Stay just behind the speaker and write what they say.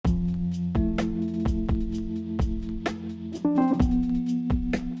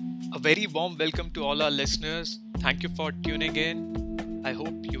very warm welcome to all our listeners. Thank you for tuning in. I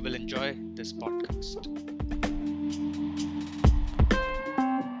hope you will enjoy this podcast.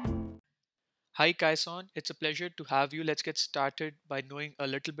 Hi, Kaison. It's a pleasure to have you. Let's get started by knowing a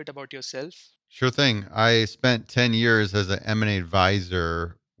little bit about yourself. Sure thing. I spent 10 years as an M&A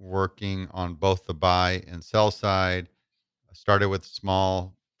advisor working on both the buy and sell side. I started with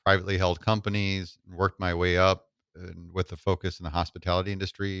small privately held companies, worked my way up and with a focus in the hospitality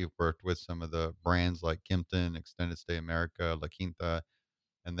industry, worked with some of the brands like Kimpton, Extended Stay America, La Quinta.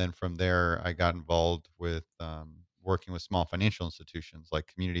 And then from there, I got involved with working with small financial institutions like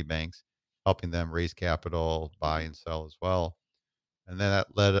community banks, helping them raise capital, buy Mhm, and sell as well. And then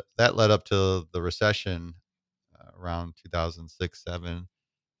that led up to the recession around 2006, 7.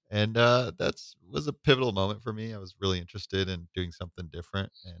 And that's was a pivotal moment for me. I was really interested in doing something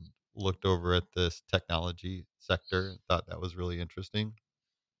different and looked over at this technology sector and thought that was really interesting.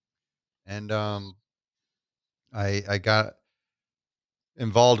 And I got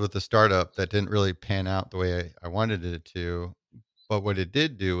involved with a startup that didn't really pan out the way I wanted it to. But what it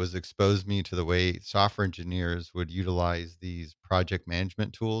did do was expose me to the way software engineers would utilize these project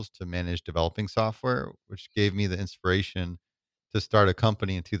management tools to manage developing software, which gave me the inspiration to start a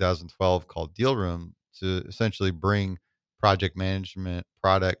company in 2012 called Dealroom to essentially bring project management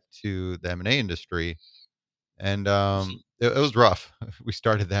product to the M&A industry. And mhm, it was rough. We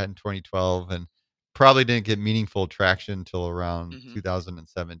started that in 2012 and probably didn't get meaningful traction until around mhm.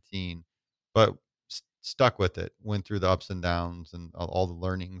 2017, but stuck with it. Went through the ups and downs and all the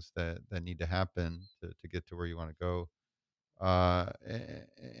learnings that need to happen to get to where you want to go.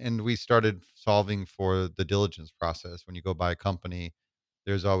 And we started solving for the diligence process. When you go buy a company,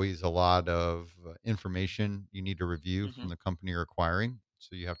 there's always a lot of information you need to review from Mhm, the company you're acquiring.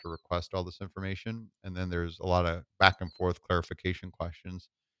 So you have to request all this information. And then there's a lot of back and forth clarification questions.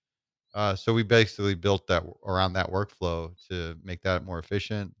 So we basically built that around that workflow to make that more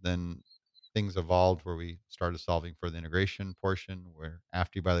efficient. Then things evolved where we started solving for the integration portion, where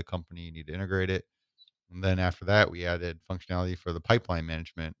after you buy the company, you need to integrate it, and then after that, we added functionality for the pipeline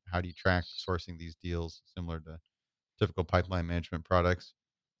management. How do you track sourcing these deals similar to typical pipeline management products?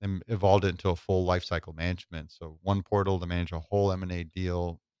 And evolved it into a full lifecycle management. So one portal to manage a whole M&A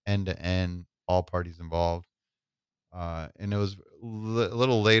deal end to end, all parties involved. And it was a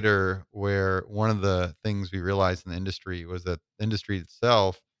little later where one of the things we realized in the industry was that the industry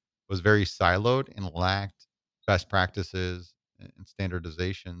itself was very siloed and lacked best practices and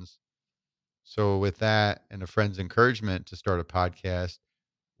standardizations. So with that and a friend's encouragement to start a podcast,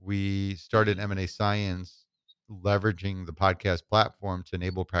 we started mhm, M&A Science, leveraging the podcast platform to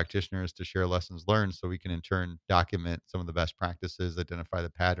enable practitioners to share lessons learned so we can in turn document some of the best practices, identify the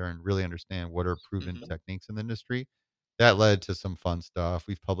pattern, really understand what are proven mhm, techniques in the industry. That led to some fun stuff.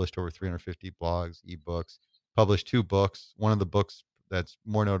 We've published over 350 blogs, ebooks, published 2 books. One of the books that's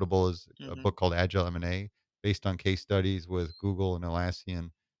more notable is a mhm. book called Agile M&A, based on case studies with Google and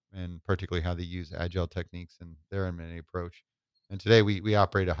Atlassian, and particularly how they use agile techniques in their M&A approach. And today we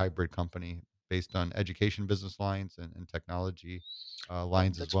operate a hybrid company based on education business lines and technology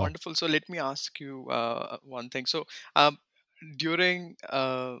lines as That's well. wonderful. So let me ask you one thing. Um, during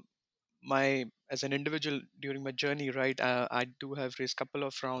my as an individual during my journey, right, I do have raised couple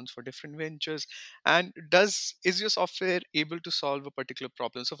of rounds for different ventures. And does is your software able to solve a particular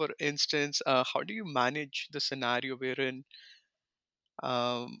problem? So for instance, how do you manage the scenario wherein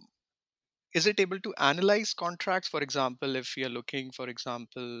um, is it able to analyze contracts? For example, if we are looking, for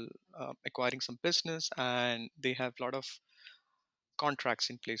example, acquiring some business and they have a lot of contracts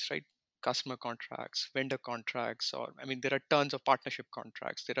in place, right? Customer contracts, vendor contracts, or I mean, there are tons of partnership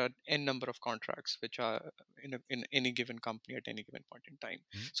contracts. There are n number of contracts which are in any given company at any given point in time.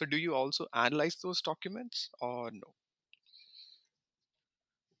 Mhm. So, do you also analyze those documents or no?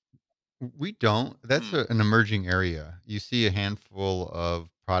 We don't. That's Hmm. an emerging area. You see a handful of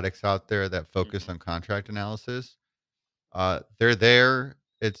products out there that focus Mm-hmm. on contract analysis. They're there.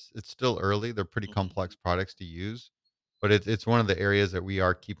 It's still early. They're pretty Mm-hmm. complex products to use, but it's one of the areas that we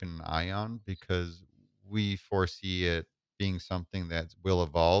are keeping an eye on because we foresee it being something that will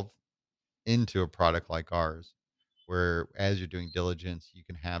evolve into a product like ours, where as you're doing diligence, you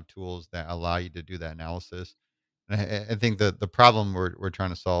can have tools that allow you to do that analysis. And I think that the problem we're trying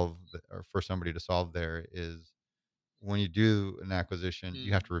to solve, or for somebody to solve there, is when you do an acquisition,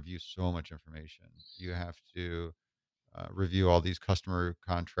 you have Mm-hmm. to review so much information. You have to review all these customer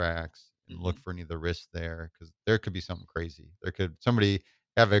contracts and look Mm-hmm. for any of the risks there because there could be something crazy. There could somebody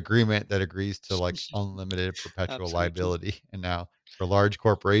have an agreement that agrees to like unlimited perpetual Absolutely. liability, and now for a large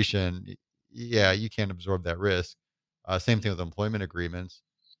corporation, yeah, you can't absorb that risk. Same thing with employment agreements.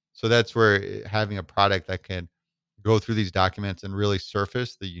 So that's where having a product that can go through these documents and really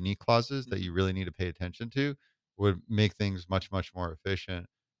surface the unique clauses that Mhm. you really need to pay attention to would make things much, much more efficient.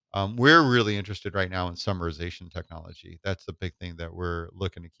 We're really interested right now in summarization technology. That's the big thing that we're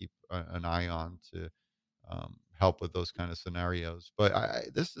looking to keep an eye on to help with those kind of scenarios.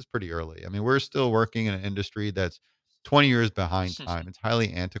 But this is pretty early. I mean, we're still working in an industry that's 20 years behind time. It's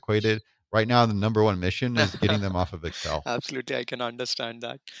highly antiquated. Right now, the number one mission is getting them off of Excel. Absolutely, I can understand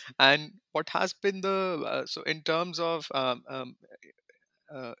that. And what has been the so in terms of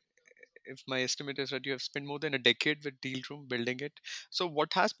uh, if my estimate is that you have spent more than a decade with Dealroom building it. So,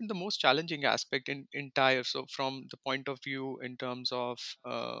 what has been the most challenging aspect in entire? So, from the point of view in terms of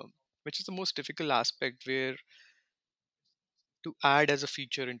which is the most difficult aspect where to add as a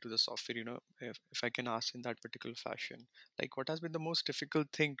feature into the software? If I can ask in that particular fashion, like what has been the most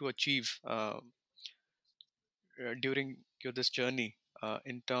difficult thing to achieve during your this journey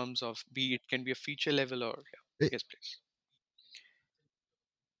in terms of be it can be a feature level or yeah, yes, please.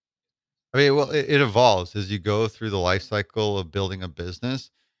 I mean, well, it evolves as you go through the life cycle of building a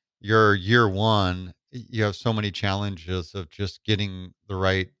business. Your year one, you have so many challenges of just getting the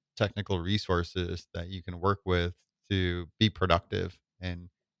right technical resources that you can work with to be productive and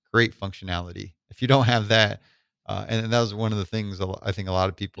create functionality. If you don't have that, and that was one of the things I think a lot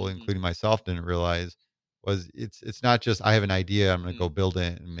of people, Hmm. including myself, didn't realize was it's not just I have an idea, I'm going to go Hmm. build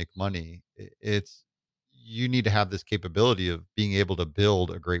it and make money. It's you need to have this capability of being able to build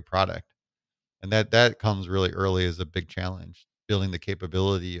a great product, and that comes really early as a big challenge, building the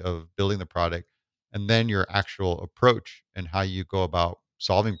capability of building the product, and then your actual approach and how you go about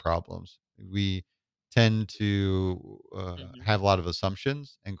solving problems. We tend to Hmm. have a lot of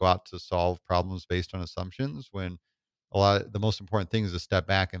assumptions and go out to solve problems based on assumptions when the most important thing is to step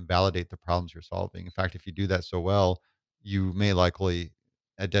back and validate the problems you're solving. In fact, if you do that so well, you may likely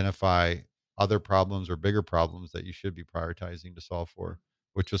identify other problems or bigger problems that you should be prioritizing to solve for,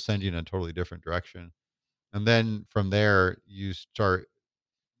 which will send you in a totally different direction. And then from there, you start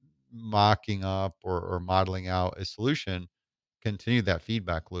mocking up or modeling out a solution, continue that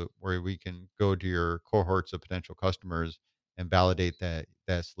feedback loop where we can go to your cohorts of potential customers and validate that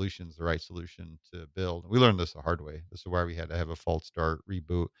solution is the right solution to build. We learned this the hard way. This is why we had to have a false start,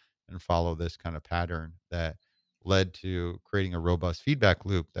 reboot, and follow this kind of pattern that led to creating a robust feedback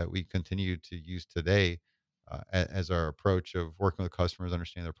loop that we continue to use today as our approach of working with customers,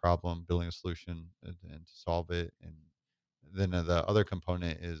 understanding their problem, building a solution, and to solve it. And then the other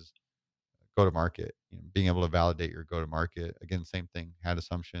component is go to market, being able to validate your go to market. Again, same thing, had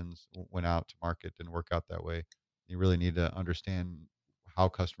assumptions, went out to market, didn't work out that way. You really need to understand how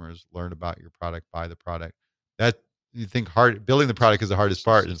customers learn about your product, buy the product. That you think hard building the product is the hardest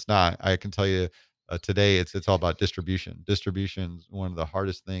part, and it's not. I can tell you today it's all about distribution. Distribution is one of the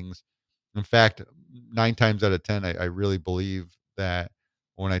hardest things. In fact, 9 times out of 10, I really believe that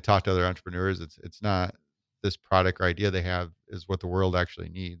when I talk to other entrepreneurs, it's not this product or idea they have is what the world actually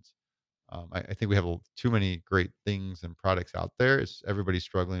needs. I think we have too many great things and products out there. It's everybody's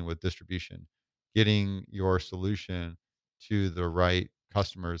struggling with distribution, getting your solution to the right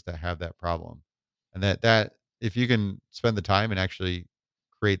customers that have that problem, and that if you can spend the time and actually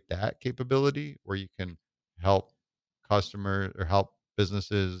create that capability where you can help customer or help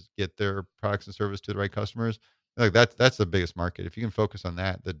businesses get their products and service to the right customers, like that's the biggest market. If you can focus on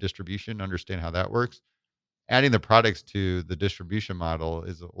that, the distribution, understand how that works, adding the products to the distribution model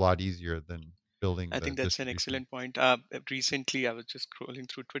is a lot easier than building I the think that's an distribution. excellent point. Recently, I was just scrolling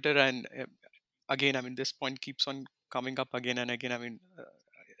through Twitter, and again, I mean, this point keeps on coming up again and again. I mean,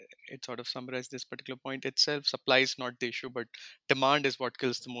 it sort of summarized this particular point itself. Supply is not the issue, but demand is what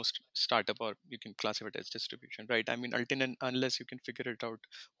kills the most startup, or you can classify it as distribution, right? I mean, until and unless you can figure it out,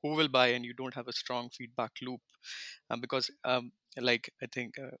 who will buy, and you don't have a strong feedback loop, because like I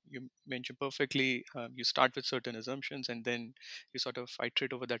think you mentioned perfectly, you start with certain assumptions and then you sort of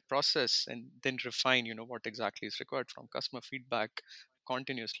iterate over that process and then refine, what exactly is required from customer feedback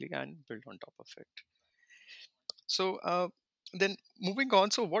continuously and build on top of it. So then moving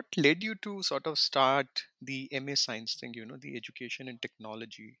on, so what led you to sort of start the MA Science thing, the education and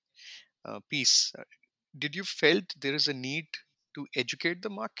technology piece? Did you felt there is a need to educate the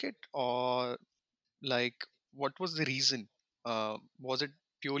market, or like what was the reason? Was it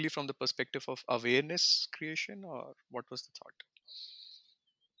purely from the perspective of awareness creation, or what was the thought?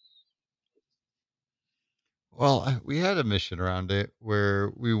 Well, we had a mission around it where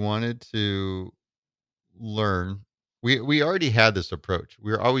we wanted to learn. We already had this approach.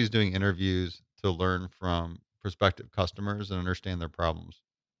 We were always doing interviews to learn from prospective customers and understand their problems.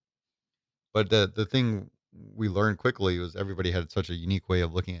 But the thing we learned quickly was everybody had such a unique way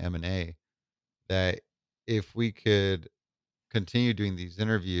of looking at M&A that if we could continue doing these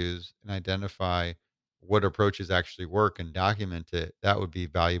interviews and identify what approaches actually work and document it, that would be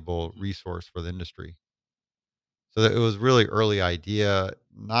valuable Mhm. resource for the industry. So that it was really early idea,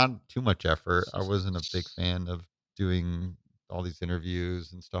 not too much effort. I wasn't a big fan of doing all these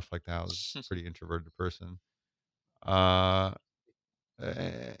interviews and stuff like that. I was a pretty introverted person. Uh,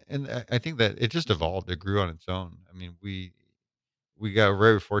 and I think that it just Mhm. evolved. It grew on its own. I mean, we got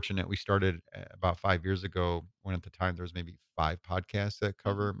very fortunate. We started about 5 years ago when at the time there was maybe five podcasts that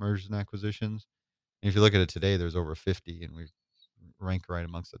Mhm. cover mergers and acquisitions. And if you look at it today, there's over 50, and we rank right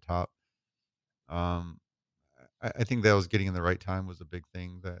amongst the top. Um, I think that was getting in the right time was a big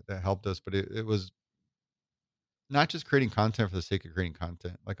thing that helped us, but it was not just creating content for the sake of creating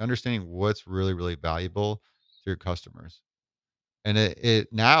content, like understanding what's really, really valuable to your customers. And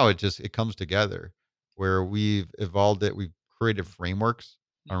it now it just it comes together where we've evolved it. We've created frameworks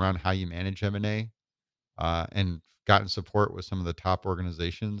Mhm. around how you manage M&A, and gotten support with some of the top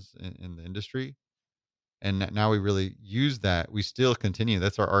organizations in the industry. And now we really use that. We still continue.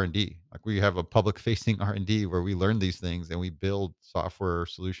 That's our R&D. Like we have a public facing R&D where we learn these things and we build software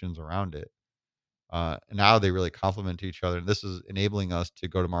solutions around it. Now they really complement each other. And this is enabling us to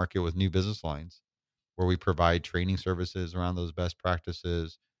go to market with new business lines where we provide training services around those best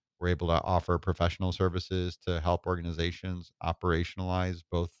practices. We're able to offer professional services to help organizations operationalize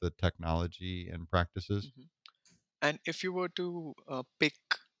both the technology and practices. Mhm. And if you were to pick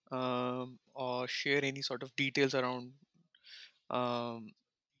or share any sort of details around um,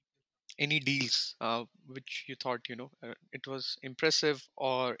 any deals which you thought it was impressive,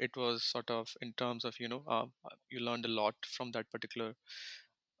 or it was sort of in terms of you learned a lot from that particular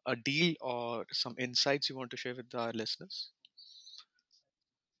a deal, or some insights you want to share with our listeners.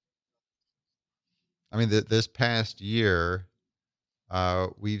 I mean, this past year,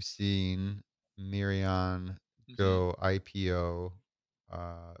 we've seen Mirion Hmm. go IPO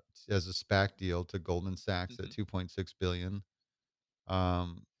uh, as a SPAC deal to Goldman Sachs at Hmm. 2.6 billion.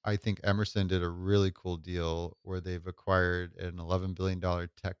 I think Emerson did a really cool deal where they've acquired an $11 billion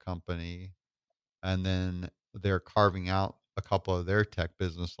tech company, and then they're carving out a couple of their tech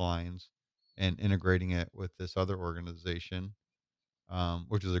business lines and integrating it with this other organization,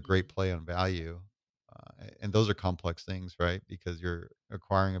 which is a great Hmm. play on value. And those are complex things, right? Because you're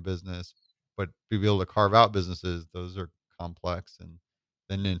acquiring a business, but to be able to carve out businesses, those are complex, and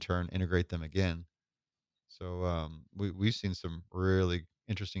then in turn integrate them again. So we've seen some really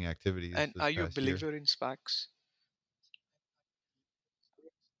interesting activities And this are you a past year. believer in SPACs?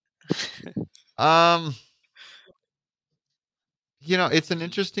 Um, it's an Hmm.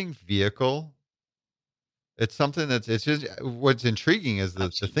 interesting vehicle. It's something it's just what's intriguing is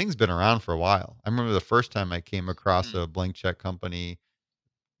that the Absolutely. thing's been around for a while. I remember the first time I came across Hmm. a blank check company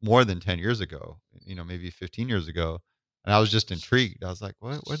more than 10 years ago, maybe 15 years ago, and I was just intrigued. I was like,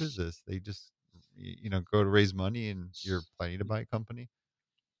 "What is this?" They just, go to raise money and you're planning to buy a company.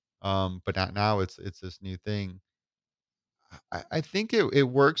 But now it's this new thing. I think it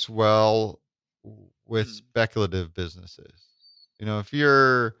works well with Hmm. speculative businesses. If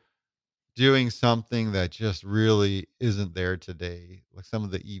you're doing something that just really isn't there today, like some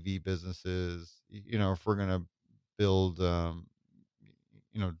of the EV businesses, if we're gonna build,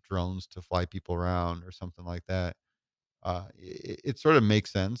 drones to fly people around or something like that, it sort of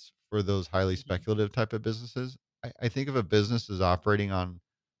makes sense for those highly Hmm. speculative type of businesses. I think if a business is operating on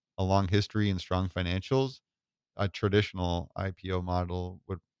a long history and strong financials, a traditional IPO model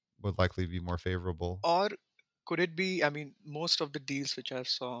would likely be more favorable. Or could it be, I mean, most of the deals which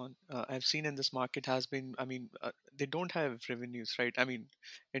I've seen in this market has been, I mean, they don't have revenues, right? I mean,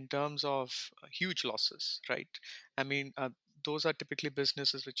 in terms of huge losses, right? I mean, those are typically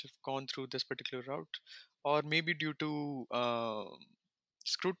businesses which have gone through this particular route, or maybe due to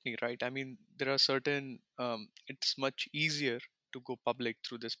scrutiny, right? I mean, there are certain, it's much easier to go public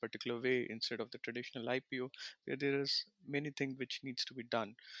through this particular way instead of the traditional IPO, where there is many things which needs to be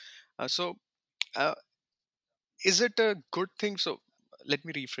done. So, uh, is it a good thing? So let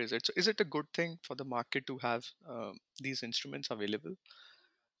me rephrase it. So is it a good thing for the market to have these instruments available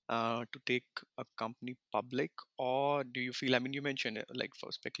to take a company public, or do you feel? I mean, you mentioned like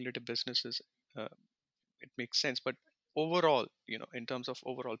for speculative businesses, uh, it makes sense, but overall, in terms of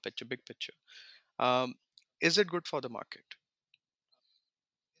overall picture, big picture, um, is it good for the market?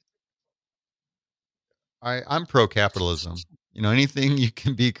 I'm pro capitalism. Anything you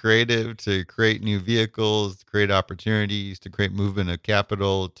can be creative to create new vehicles, to create opportunities, to create movement of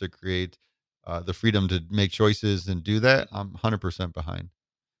capital, to create the freedom to make choices and do that, Hmm. I'm 100% behind.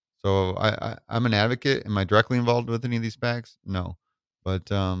 So I'm an advocate. Am I directly involved with any of these SPACs? No,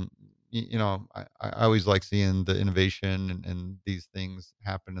 but I always like seeing the innovation and these things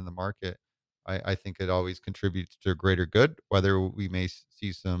happen in the market. I think it always contributes to a greater good, whether we may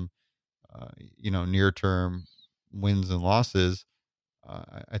see some near term wins and losses.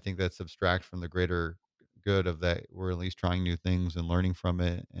 I think that's abstract from the greater good of that we're at least trying new things and learning from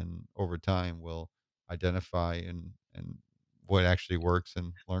it, and over time we'll identify and what actually works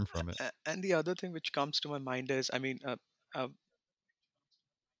and learn from it. And the other thing which comes to my mind is, I mean, uh,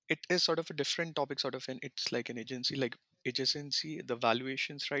 it is sort of a different topic, sort of, and it's like an agency, like agency, the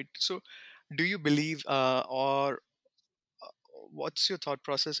valuations, right? So, do you believe, or what's your thought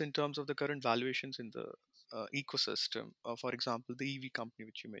process in terms of the current valuations in the ecosystem? For example, the EV company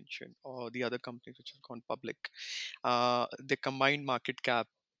which you mentioned, or the other companies which have gone public, the combined market cap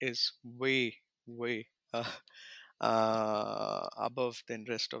is way above than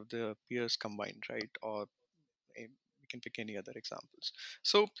rest of the peers combined, right? Or we can pick any other examples.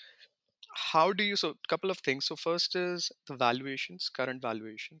 So how do you, so couple of things. So first is the valuations, current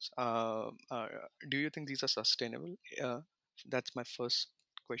valuations. Do you think these are sustainable? That's my first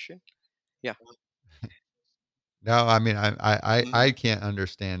question. Yeah. No, I mean, Hmm. I can't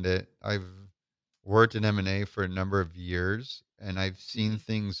understand it. I've worked in M&A for a number of years, and I've seen Hmm.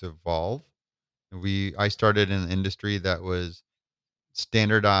 things evolve. I started in an industry that was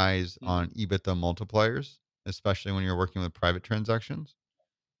standardized Hmm. on EBITDA multipliers, especially when you're working with private transactions.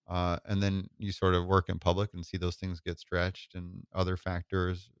 And then you sort of work in public and see those things get stretched, and other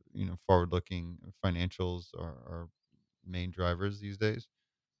factors, forward-looking financials are main drivers these days.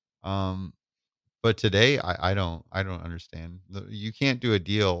 Um, but today, I don't understand. You can't do a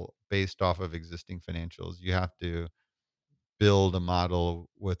deal based off of existing financials. You have to build a model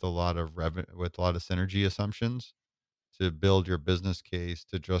with a lot of with a lot of synergy assumptions to build your business case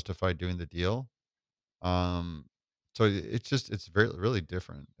to justify doing the deal. Um, so it's very really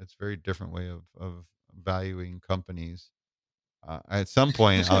different. It's a very different way of valuing companies. At some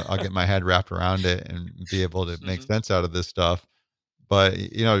point, I'll get my head wrapped around it and be able to make Hmm. sense out of this stuff. But to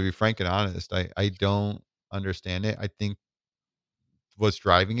be frank and honest, I don't understand it. I think what's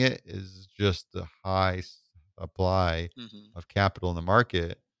driving it is just the high supply Hmm. of capital in the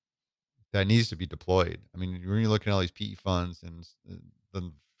market that needs to be deployed. I mean, when you're looking at all these PE funds and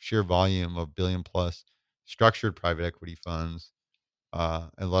the sheer volume of billion plus structured private equity funds,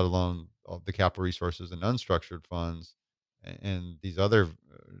 and let alone all the capital resources and unstructured funds and these other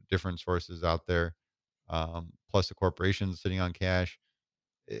different sources out there, plus the corporations sitting on cash,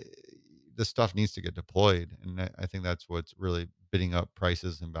 eh, this stuff needs to get deployed. And I think that's what's really bidding up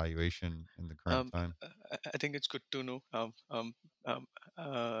prices and valuation in the current um, time. I think it's good to know. Um,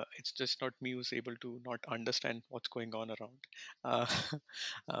 it's just not me who's able to not understand what's going on around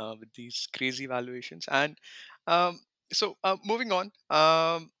uh, with these crazy valuations. And um, moving on.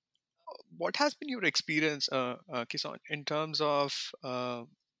 What has been your experience, Kisan, in terms of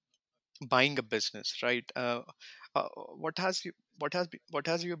buying a business, right? What has you what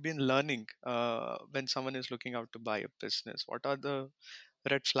has you been learning when someone is looking out to buy a business? What are the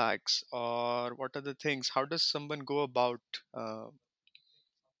red flags, or what are the things? How does someone go about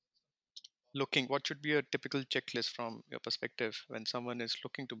looking? What should be a typical checklist from your perspective when someone is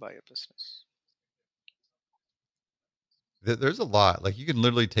looking to buy a business? There's a lot. Like, you can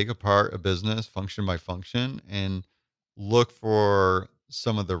literally take apart a business function by function and look for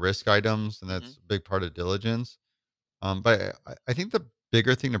some of the risk items, and Hmm. that's a big part of diligence. But I think the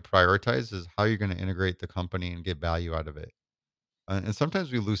bigger thing to prioritize is how you're going to integrate the company and get value out of it. And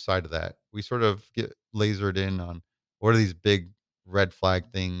sometimes we lose sight of that. We sort of get lasered in on what are these big red flag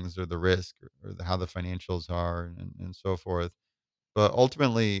things, or the risk, or how the financials are, and so forth. But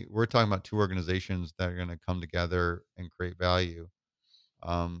ultimately, we're talking about two organizations that are going to come together and create value.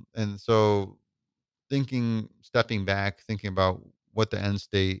 And so, stepping back, thinking about what the end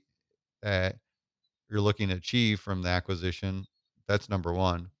state that you're looking to achieve from the acquisition, that's number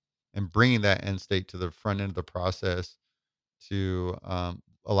one. And bringing that end state to the front end of the process to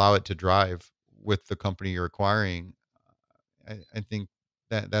allow it to drive with the company you're acquiring. I think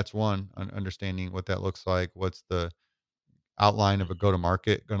that's one, understanding what that looks like. What's the outline of a go to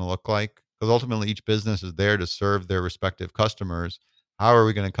market going to look like? Because ultimately, each business is there to serve their respective customers. How are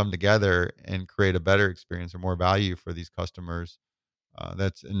we going to come together and create a better experience or more value for these customers?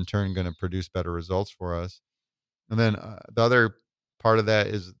 That's in turn going to produce better results for us. And then the other part of that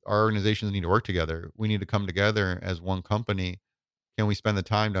is our organizations need to work together. We need to come together as one company. Can we spend the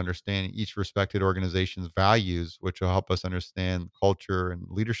time to understand each respected organization's values, which will help us understand culture and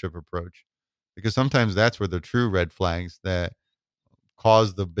leadership approach? Because sometimes that's where the true red flags that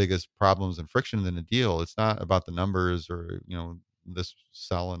cause the biggest problems and friction in a deal. It's not about the numbers or, this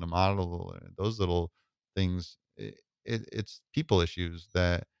cell in a model, those little things. It's people issues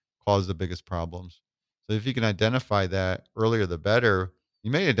that cause the biggest problems. So if you can identify that earlier, the better.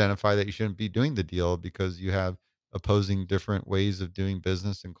 You may identify that you shouldn't be doing the deal because you have opposing different ways of doing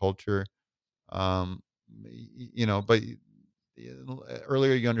business and culture. Um, but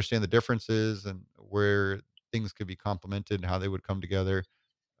earlier you understand the differences and where things could be complemented and how they would come together.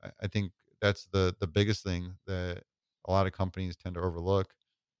 I think that's the biggest thing that a lot of companies tend to overlook.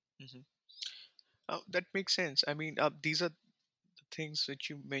 Hmm. That makes sense. I mean, these are the things which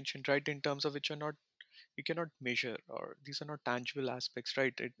you mentioned, right? In terms of which are not, you cannot measure, or these are not tangible aspects,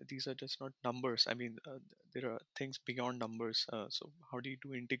 right? These are just not numbers. I mean, there are things beyond numbers. So how do you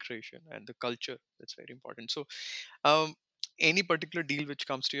do integration and the culture? That's very important. So, um, any particular deal which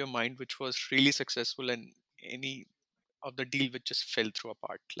comes to your mind which was really successful, and any of the deal which just fell through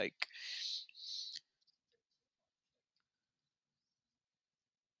apart, like.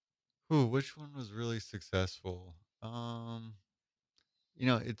 Ooh, which one was really successful?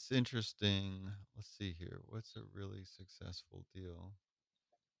 It's interesting. Let's see here. What's a really successful deal?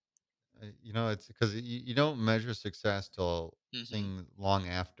 It's because you don't measure success till Hmm. thing long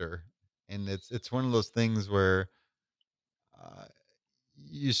after, and it's one of those things where uh,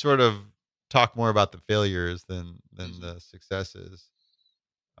 you sort of talk more about the failures than Hmm. the successes.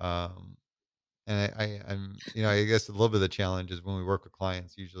 Um, and I guess a little bit of the challenge is when we work with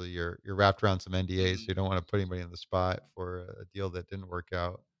clients, usually you're wrapped around some NDAs, so you Mm. don't want to put anybody on the spot for a deal that didn't work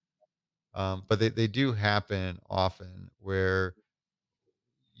out. But they do happen often where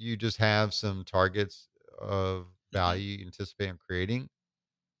you just have some targets of Hmm. value you anticipate on creating,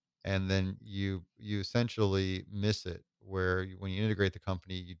 and then you essentially miss it where when you integrate the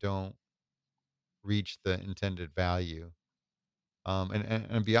company, you don't reach the intended value. And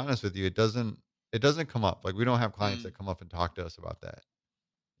to be honest with you, it doesn't come up. Like we don't have clients that Mm. come up and talk to us about that.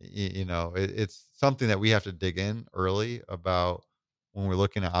 It's something that we have to dig in early about when we're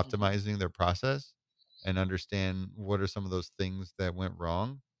looking at Hmm. optimizing their process and understand what are some of those things that went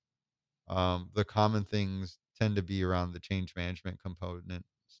wrong. The common things tend to be around the change management component,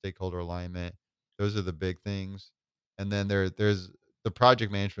 stakeholder alignment. Those are the big things. And then there's the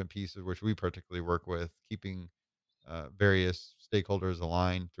project management pieces, which we particularly work with, keeping various stakeholders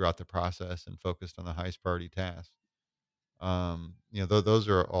aligned throughout the process and focused on the highest priority tasks. Those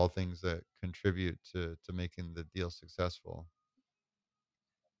are all things that contribute to making the deal successful.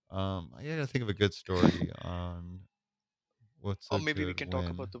 I gotta think of a good story on what's Or a maybe we good can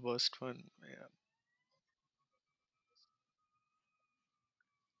talk about win. the worst one. Yeah.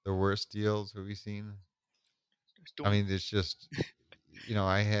 The worst deals have we seen? I Don't. mean, it's just,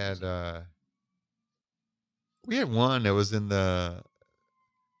 I had Mhm. we had one that was in the.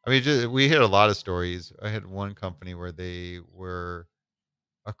 I mean, we had a lot of stories. I had one company where they were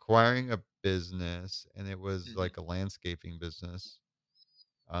acquiring a business, and it was Mhm. like a landscaping business.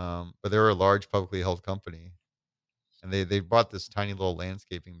 But they were a large publicly held company, and they bought this tiny little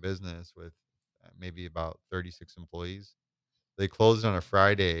landscaping business with maybe about 36 employees. They closed on a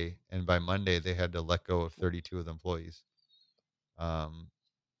Friday, and by Monday they had to let go of 32 of the employees. Um,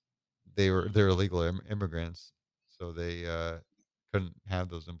 they're Mhm. illegal immigrants, so they couldn't have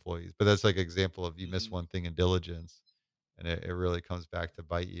those employees. But that's like example of you miss Mhm. one thing in diligence, and it really comes back to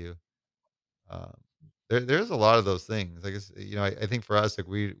bite you. Um, there's a lot of those things. I guess I think for us, like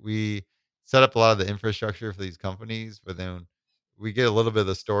we set up a lot of the infrastructure for these companies, but then we get a little bit of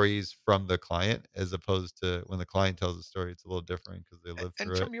the stories from the client as opposed to when the client tells the story, it's a little different because they lived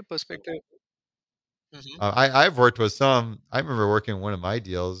And through it. from your perspective. Mhm. I've worked with some. I remember working one of my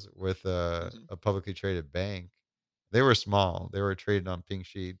deals with Mhm. a publicly traded bank. They were small. They were traded on pink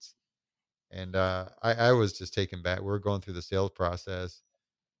sheets, and I was just taken back. We were going through the sales process,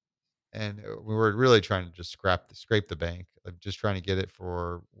 and we were really trying to just scrape the bank, like just trying to get it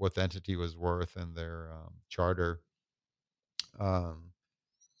for what the entity was worth and their charter. Um,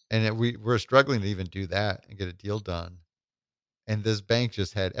 we were struggling to even do that and get a deal done. And this bank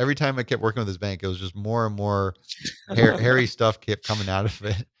just had every time I kept working with this bank, it was just more and more hairy stuff kept coming out of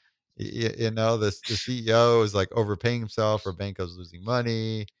it. The CEO was like overpaying himself, or bank was losing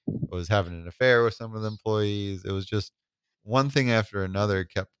money, was having an affair with some of the employees. It was just one thing after another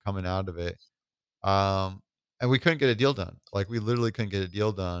kept coming out of it. Um, and we couldn't get a deal done. Like we literally couldn't get a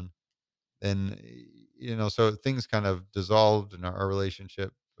deal done. And so things kind of dissolved in our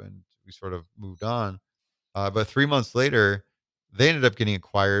relationship, and we sort of moved on. But 3 months later, they ended up getting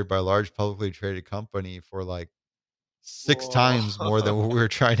acquired by a large publicly traded company for like six Whoa. times more than what we were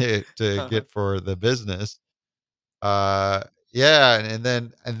trying to get for the business. Yeah, and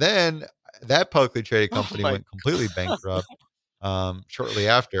then that publicly traded Oh company my. went completely bankrupt, shortly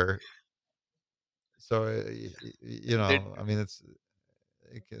after. So, Did I mean, this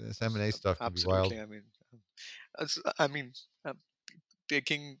M&A stuff can be wild. absolutely. I mean, I mean, um,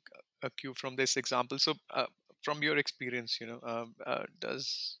 taking a cue from this example. So, from your experience,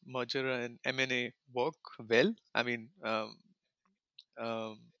 does merger and M&A work well? I mean,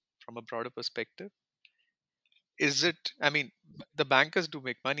 from a broader perspective, is it? I mean, the bankers do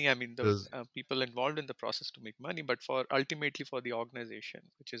make money. I mean, the Does people involved in the process to make money, but for ultimately for the organization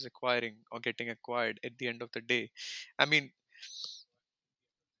which is acquiring or getting acquired at the end of the day, I mean,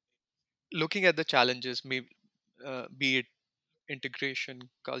 looking at the challenges, may be it integration,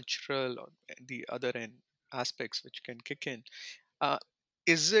 cultural, or the other end aspects which can kick in. Uh,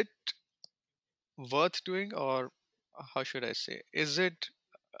 is it worth doing, or how should I say? Is it?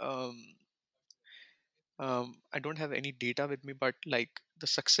 Um, I don't have any data with me, but like the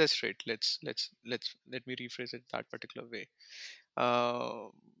success rate. Let me rephrase it that particular way.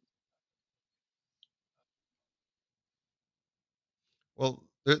 Um, well,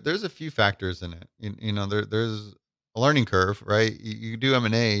 there's a few factors in it. There's a learning curve, right? You do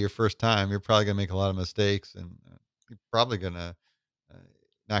M&A your first time, you're probably gonna make a lot of mistakes, and you're probably gonna uh,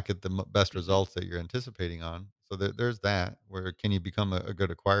 not get the best mhm, results that you're anticipating on. So there's that. Where can you become a good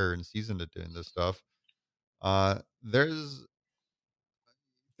acquirer and seasoned at doing this stuff?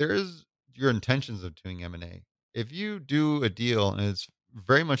 There's your intentions of doing M&A. If you do a deal and it's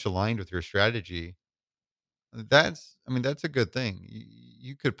very much aligned with your strategy, that's a good thing.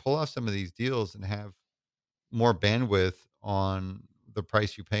 You could pull off some of these deals and have more bandwidth on the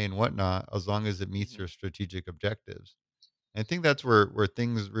price you pay and whatnot, as long as it meets mhm, your strategic objectives. I think that's where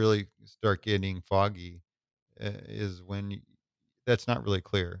things really start getting foggy, is when that's not really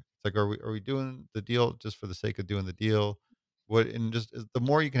clear. It's like, are we doing the deal just for the sake of doing the deal? What and just the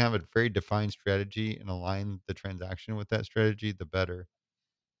more you can have a very defined strategy and align the transaction with that strategy, the better.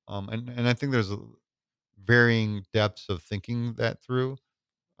 And I think there's varying depths of thinking that through,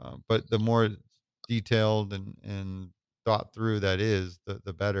 but the more detailed and thought through that is,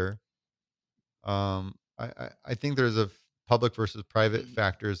 the better. I think there's public versus private mhm,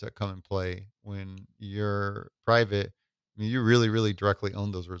 factors that come in play when you're private. I mean, you really, really directly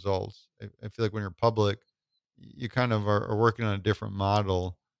own those results. I feel like when you're public, you kind of are working on a different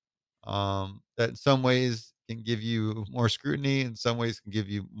model, that in some ways can give you more scrutiny, in some ways can give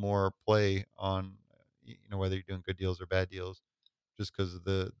you more play on, whether you're doing good deals or bad deals, just because of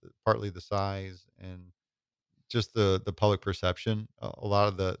partly the size and just the public perception. A lot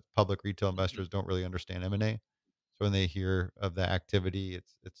of the public retail mhm. investors don't really understand M&A. So when they hear of the activity,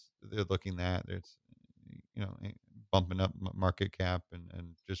 they're looking at it's, bumping up market cap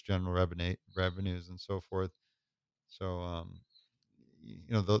and just general revenues and so forth. So,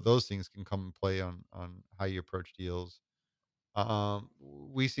 those things can come and play on how you approach deals.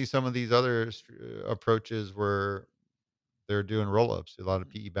 We see some of these other approaches where they're doing roll-ups. A lot of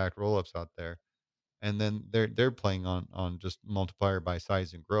PE backed roll-ups out there, and then they're playing on just multiplier by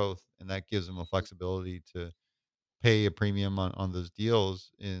size and growth, and that gives them a flexibility to pay a premium on those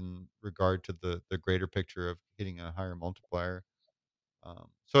deals in regard to the greater picture of hitting a higher multiplier.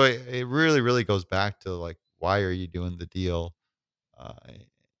 So it really, really goes back to, like, why are you doing the deal?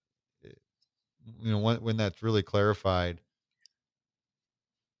 It, when that's really clarified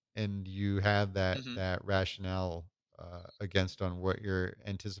and you have Mhm, that rationale against on what you're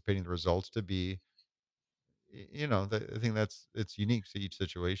anticipating the results to be, I think it's unique to each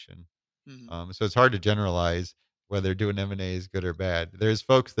situation. mhm. So it's hard to generalize whether doing M&A is good or bad. There's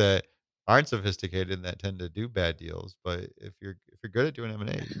folks that aren't sophisticated and that tend to do bad deals, but if you're good at doing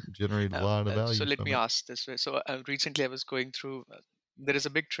M&A, you can generate a lot of So value let from me it. ask this way. So recently I was going through. There is a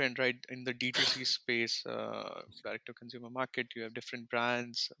big trend, right, in the D2C space, direct to consumer market. You have different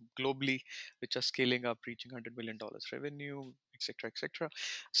brands globally which are scaling up, reaching $100 million revenue, etc., etc.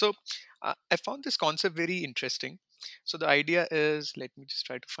 So I found this concept very interesting. So the idea is, let me just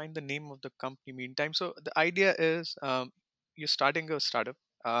try to find the name of the company. Meantime, so the idea is, you're starting a startup.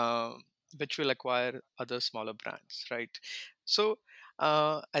 Which will acquire other smaller brands, right? So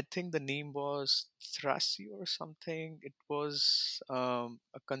I think the name was Thrasio or something. It was a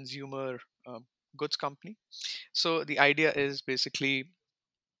consumer goods company. So the idea is basically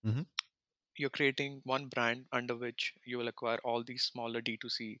Hmm. you're creating one brand under which you will acquire all these smaller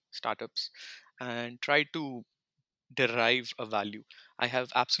D2C startups and try to derive a value. I have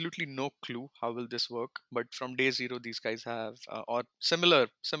absolutely no clue how will this work, but from day zero these guys have, or similar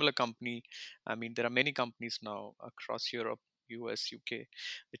company. I mean, there are many companies now across Europe, US, UK,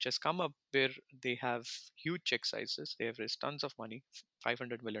 which has come up where they have huge check sizes. They have raised tons of money,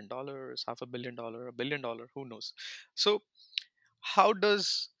 $500 million, $500 million, $1 billion, who knows. So how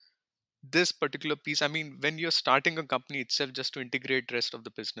does this particular piece, I mean, when you're starting a company itself just to integrate rest of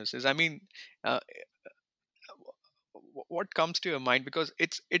the businesses, I mean, uh, what comes to your mind? Because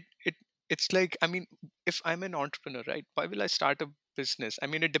it's like, I mean, if I'm an entrepreneur, right, why will I start a business? I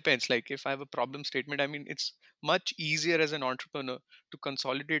mean, it depends. Like if I have a problem statement, I mean, it's much easier as an entrepreneur to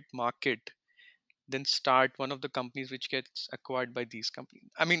consolidate market than start one of the companies which gets acquired by these companies.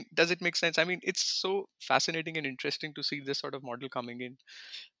 I mean, does it make sense? I mean, it's so fascinating and interesting to see this sort of model coming in.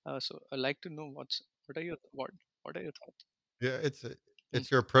 So I'd like to know what are your what are your thoughts? Yeah, Mm,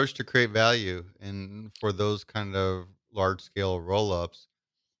 it's your approach to create value, and for those kind of large scale roll ups,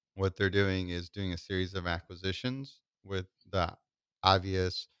 what they're doing is doing a series of acquisitions with the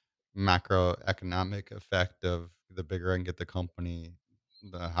obvious macroeconomic effect of the bigger I can get the company,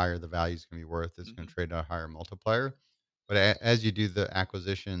 the higher the value is going to be worth. It's going mhm, to trade at a higher multiplier. But as you do the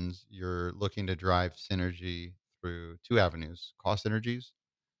acquisitions, you're looking to drive synergy through two avenues: cost synergies.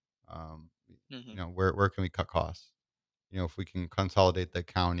 mhm, Where can we cut costs? If we can consolidate the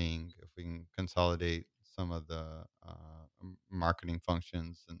accounting, if we can consolidate some of the marketing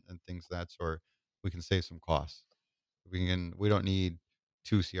functions and things of that sort, we can save some costs. We don't need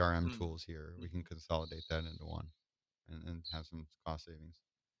two CRM mm, tools here. We can mhm. consolidate that into one and have some cost savings.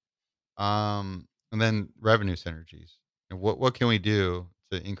 And then revenue synergies. And what can we do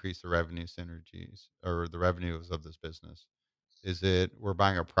to increase the revenue synergies or the revenues of this business? Is it we're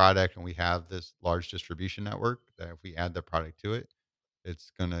buying a product and we have this large distribution network that if we add the product to it,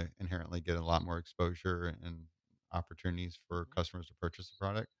 it's going to inherently get a lot more exposure and opportunities for Mhm. customers to purchase the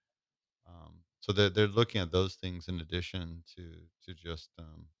product. So they're looking at those things in addition to just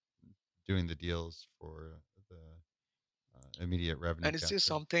doing the deals for the immediate revenue And is this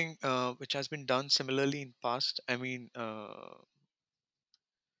capture. something which has been done similarly in past? I mean,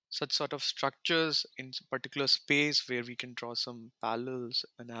 such sort of structures in particular space where we can draw some parallels,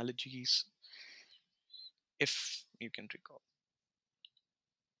 analogies, if you can recall.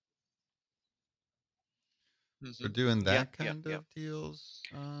 For Hmm. doing Yeah, that yeah, kind yeah. of deals,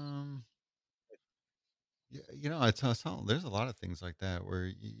 yeah, there's a lot of things like that where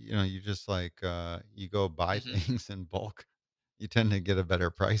you just like you go buy Hmm. things in bulk. You tend to get a better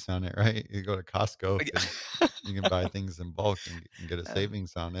price on it, right? You go to Costco because Yeah. you can buy things in bulk and get a uh,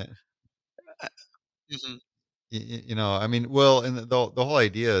 savings on it. uh, mhm. I mean, well, and the whole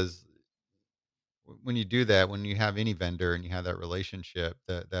idea is when you do that, when you have any vendor and you have that relationship,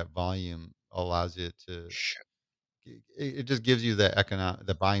 that volume allows it to. Sure. It just gives you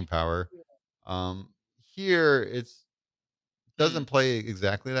the buying power. Here, it's doesn't Mm, play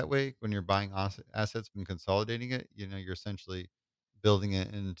exactly that way when you're buying assets and consolidating it. You're essentially building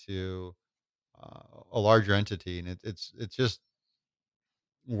it into a larger entity, and it's just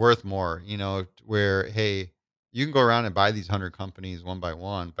worth more. Where hey, you can go around and buy these 100 companies one by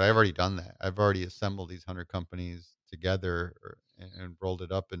one, but I've already done that. I've already assembled these 100 companies together and rolled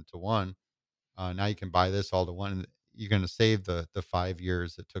it up into one. Now you can buy this all to one. And you're going to save the 5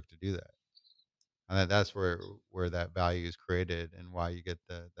 years it took to do that. And that's where that value is created and why you get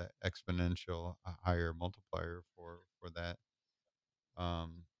the exponential higher multiplier for that.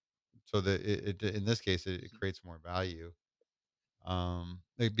 Um, so that in this case it mhm, creates more value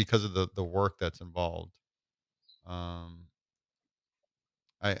because of the work that's involved. Um,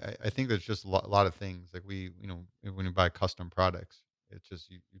 I think there's just a lot of things like when you buy custom products, it's just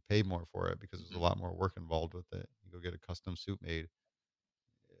you pay more for it because there's a mhm. lot more work involved with it. You go get a custom suit made,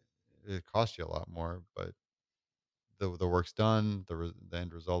 it costs you a lot more, but the work's done, the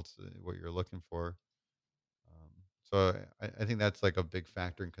end results what you're looking for. So I think that's like a big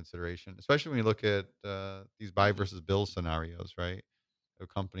factor in consideration, especially when you look at these buy Mhm. versus build scenarios, right? A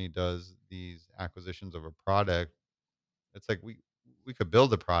company does these acquisitions of a product. It's like we could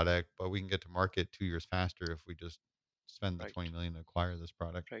build a product, but we can get to market 2 years faster if we just spend the Right, 20 million to acquire this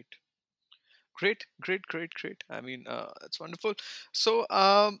product. right. Great, great, great, great. I mean, that's wonderful. So,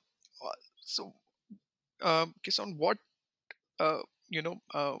 uh, so, Kisan, what uh, you know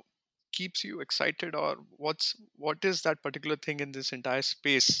keeps you excited, or what is that particular thing in this entire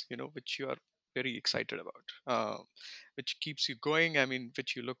space, which you are very excited about, which keeps you going? I mean,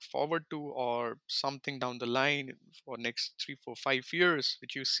 which you look forward to, or something down the line for next 3 4 5 years,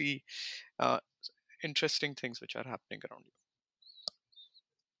 which you see uh, interesting things which are happening around you.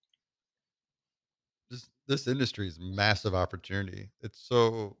 This industry is massive opportunity. It's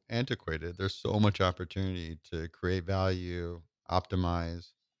so antiquated. There's so much opportunity to create value,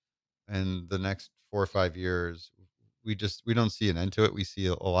 optimize, and the next 4 or 5 years. we don't see an end to it. We see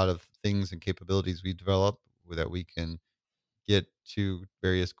a lot of things and capabilities we develop that we can get to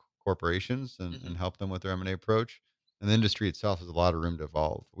various corporations Hmm. and help them with their M&A approach. And the industry itself has a lot of room to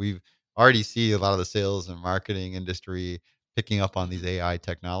evolve. We've already see a lot of the sales and marketing industry picking up on these Hmm. AI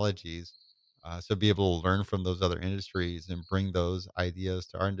technologies. So be able to learn from those other industries and bring those ideas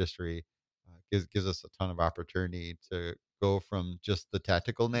to our industry gives us a ton of opportunity to go from just the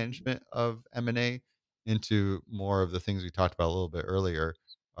tactical Hmm. management of M&A into more of the things we talked about a little bit earlier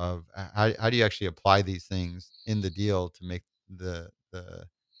of how do you actually apply these things in the deal to make uh,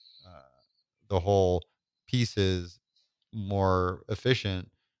 the whole pieces more efficient,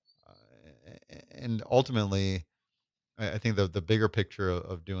 and ultimately, I think the bigger picture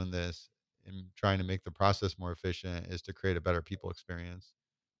of doing this and trying to make the process more efficient is to create a better people experience.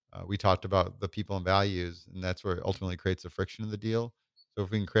 We talked about the people and values, and that's where it ultimately creates the friction of the deal. So if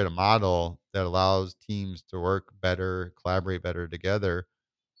we can create a model that allows teams to work better, collaborate better together,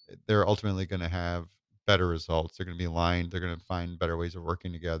 they're ultimately going to have better results. They're going to be aligned. They're going to find better ways of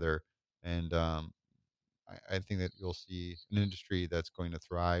working together, and I think that you'll see an industry that's going to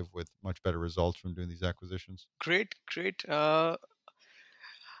thrive with much better results from doing these acquisitions. Great, great.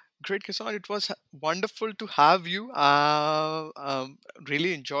 Great, Kisan. It was wonderful to have you.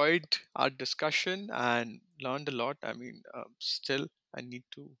 Really enjoyed our discussion and learned a lot. I mean, still, I need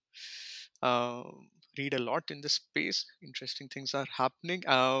to read a lot in this space. Interesting things are happening.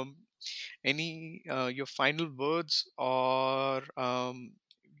 Any your final words, or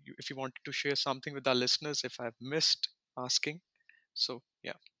if you wanted to share something with our listeners, if I've missed asking. So,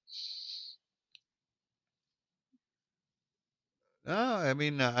 yeah. No, I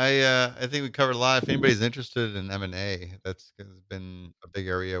mean, I think we covered a lot. If anybody's interested in M&A, has been a big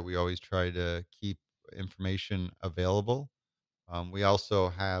area. We always try to keep information available. We also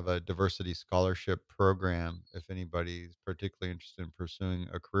have a diversity scholarship program. If anybody's particularly interested in pursuing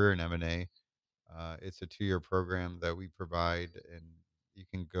a career in M&A, it's a 2-year program that we provide, and you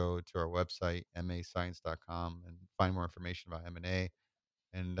can go to our website, mascience.com, and find more information about M&A.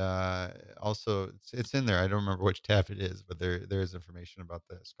 And also, it's in there. I don't remember which tab it is, but there is information about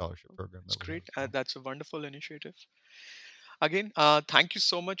the scholarship program It's that we have great. as well. That's a wonderful initiative. Again, thank you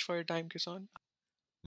so much for your time, Kisan.